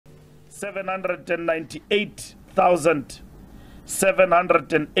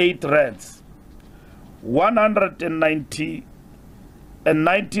798,708 rands.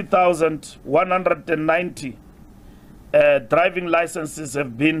 190,190 driving licenses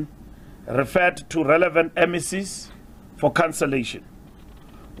have been referred to relevant MECs for cancellation.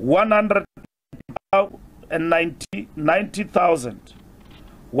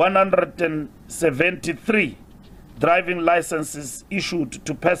 190,173 driving licenses issued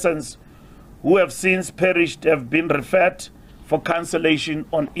to persons who have since perished have been referred for cancellation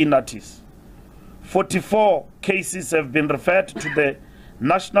on e-notice. 44 cases have been referred to the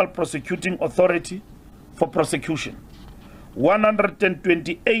National Prosecuting Authority for prosecution.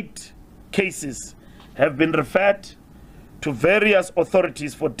 128 cases have been referred to various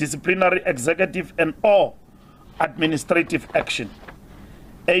authorities for disciplinary, executive, and/or administrative action.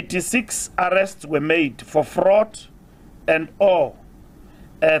 86 arrests were made for fraud and/or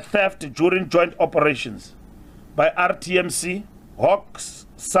theft during joint operations by RTMC, Hawks,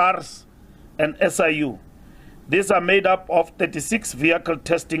 SARS, and SIU. These are made up of 36 vehicle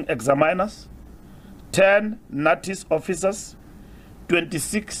testing examiners, 10 notice officers,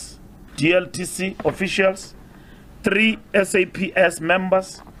 26 DLTC officials, 3 SAPS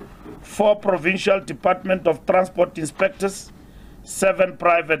members, 4 Provincial Department of Transport inspectors, 7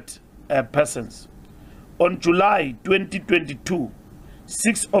 private persons. On July 2022,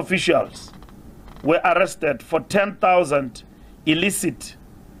 6 officials were arrested for 10,000 illicit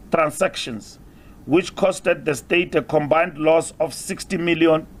transactions, which costed the state a combined loss of 60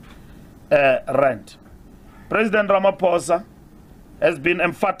 million rand. President Ramaphosa has been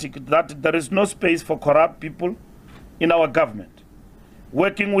emphatic that there is no space for corrupt people in our government.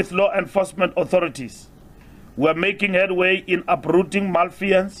 Working with law enforcement authorities, we are making headway in uprooting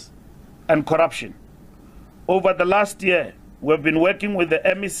malfeasance and corruption. Over the last year, we have been working with the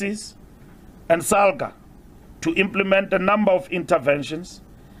MECs and SALGA to implement a number of interventions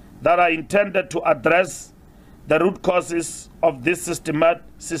that are intended to address the root causes of these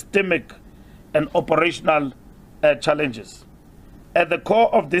systemic and operational challenges. At the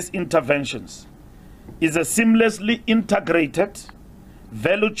core of these interventions is a seamlessly integrated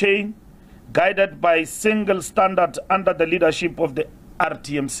value chain guided by a single standard under the leadership of the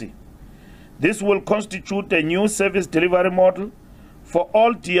RTMC. This will constitute a new service delivery model for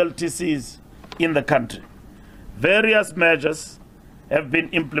all DLTCs in the country. Various measures have been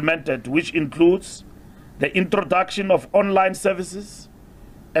implemented, which includes the introduction of online services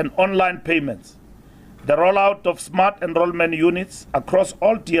and online payments, the rollout of smart enrollment units across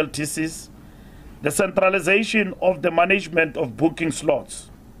all DLTCs, the centralization of the management of booking slots.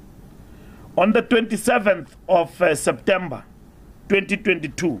 On the 27th of September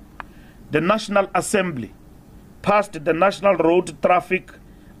 2022, the National Assembly passed the National Road Traffic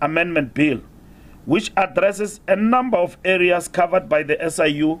Amendment Bill, which addresses a number of areas covered by the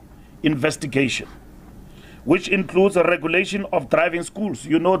SIU investigation, which includes a regulation of driving schools.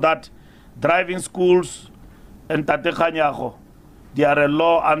 You know that driving schools in Tate Khanyago, they are a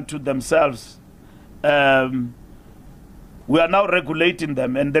law unto themselves. We are now regulating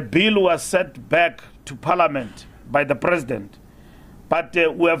them, and the bill was sent back to Parliament by the President. But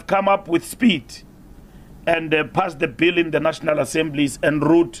we have come up with speed and passed the bill in the National Assemblies en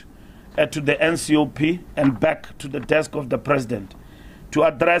route to the NCOP and back to the desk of the President to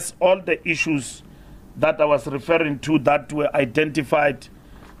address all the issues that I was referring to that were identified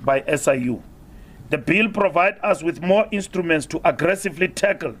by SIU. The bill provides us with more instruments to aggressively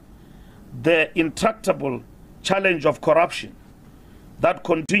tackle the intractable challenge of corruption that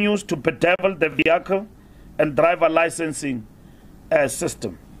continues to bedevil the vehicle and driver licensing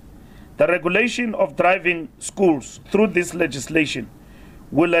system. The regulation of driving schools through this legislation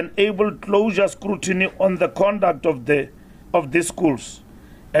will enable closer scrutiny on the conduct of these schools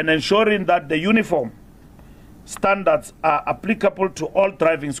and ensuring that the uniform standards are applicable to all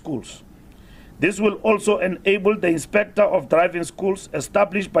driving schools. This will also enable the inspector of driving schools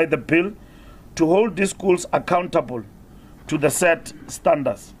established by the bill to hold these schools accountable to the set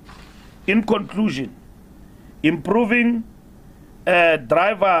standards. In conclusion, improving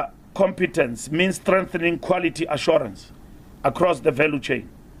driver competence means strengthening quality assurance across the value chain.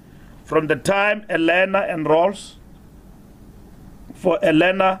 From the time a learner enrolls for a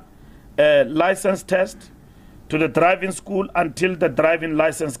learner license test to the driving school until the driving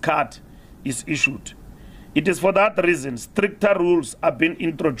license card is issued. It is for that reason stricter rules are being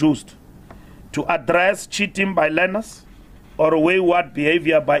introduced to address cheating by learners or wayward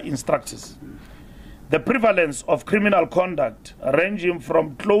behavior by instructors. The prevalence of criminal conduct ranging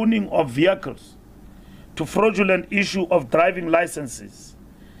from cloning of vehicles to fraudulent issue of driving licenses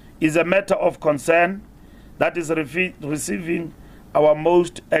is a matter of concern that is receiving our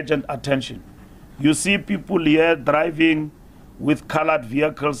most urgent attention. You see people here driving with colored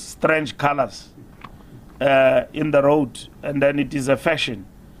vehicles, strange colors in the road, and then it is a fashion.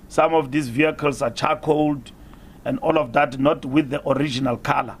 Some of these vehicles are charcoaled and all of that, not with the original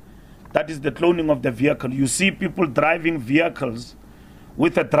color. That is the cloning of the vehicle. You see people driving vehicles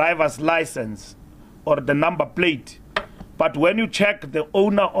with a driver's license or the number plate, but when you check the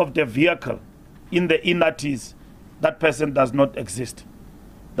owner of the vehicle in the innerties, that person does not exist.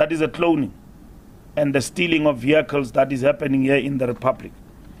 That is a cloning and the stealing of vehicles that is happening here in the Republic.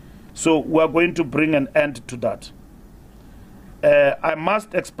 So we are going to bring an end to that. I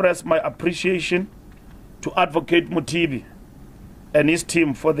must express my appreciation to Advocate Mothibi and his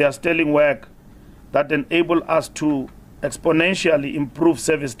team for their sterling work that enable us to exponentially improve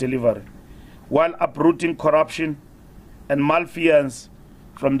service delivery while uprooting corruption and malfeasance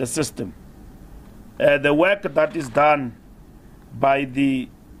from the system. The work that is done by the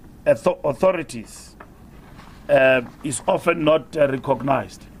authorities is often not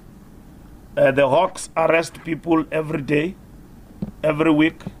recognized. The hawks arrest people every day, every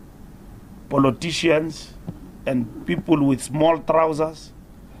week, politicians and people with small trousers,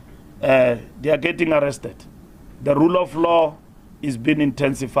 they are getting arrested. The rule of law is being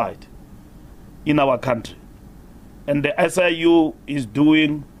intensified in our country. And the SIU is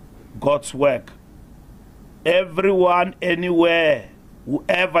doing God's work. Everyone, anywhere,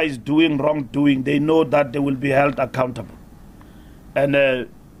 whoever is doing wrongdoing, they know that they will be held accountable. And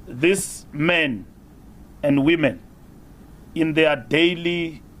these men and women, in their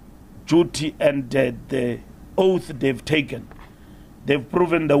daily duty and the oath they've taken, they've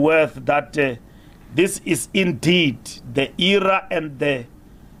proven the worth that this is indeed the era and the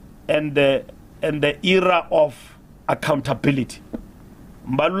era of accountability.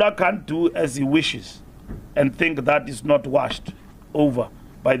 Mbalula can't do as he wishes and think that is not washed over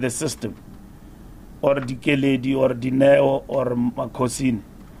by the system, or Fikile, or Dineo, or Makhosini.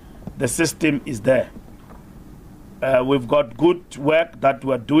 The system is there. We've got good work that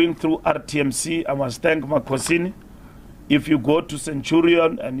we're doing through RTMC. I must thank Makhosini. If you go to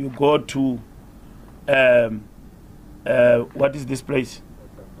Centurion and you go to, what is this place?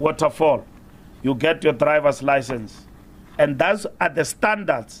 Waterfall. You get your driver's license. And those are the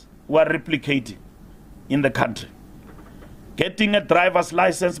standards we're replicating in the country. Getting a driver's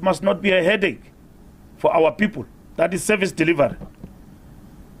license must not be a headache for our people. That is service delivery.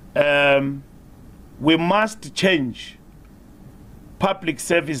 We must change public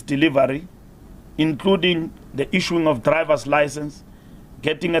service delivery, including the issuing of driver's license,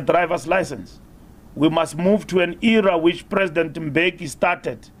 getting a driver's license. We must move to an era which President Mbeki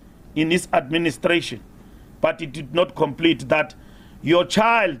started in his administration, but he did not complete, that your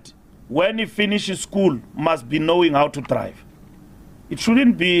child, when he finishes school, must be knowing how to drive. It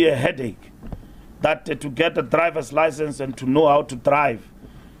shouldn't be a headache that to get a driver's license and to know how to drive,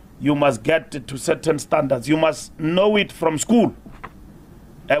 you must get to certain standards. You must know it from school.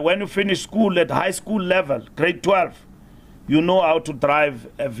 When you finish school at high school level, grade 12, you know how to drive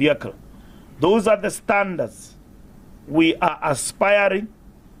a vehicle. Those are the standards we are aspiring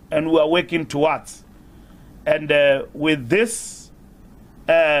and we are working towards. And with this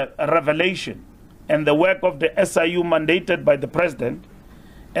revelation and the work of the SIU mandated by the President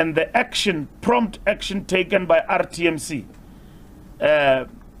and the action, prompt action taken by RTMC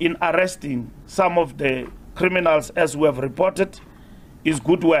in arresting some of the criminals as we have reported, is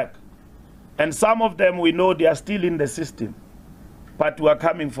good work. And some of them we know they are still in the system, but we are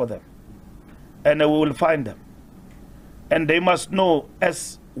coming for them. And we will find them. And they must know,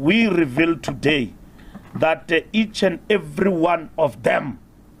 as we reveal today, that each and every one of them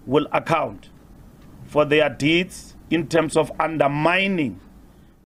will account for their deeds in terms of undermining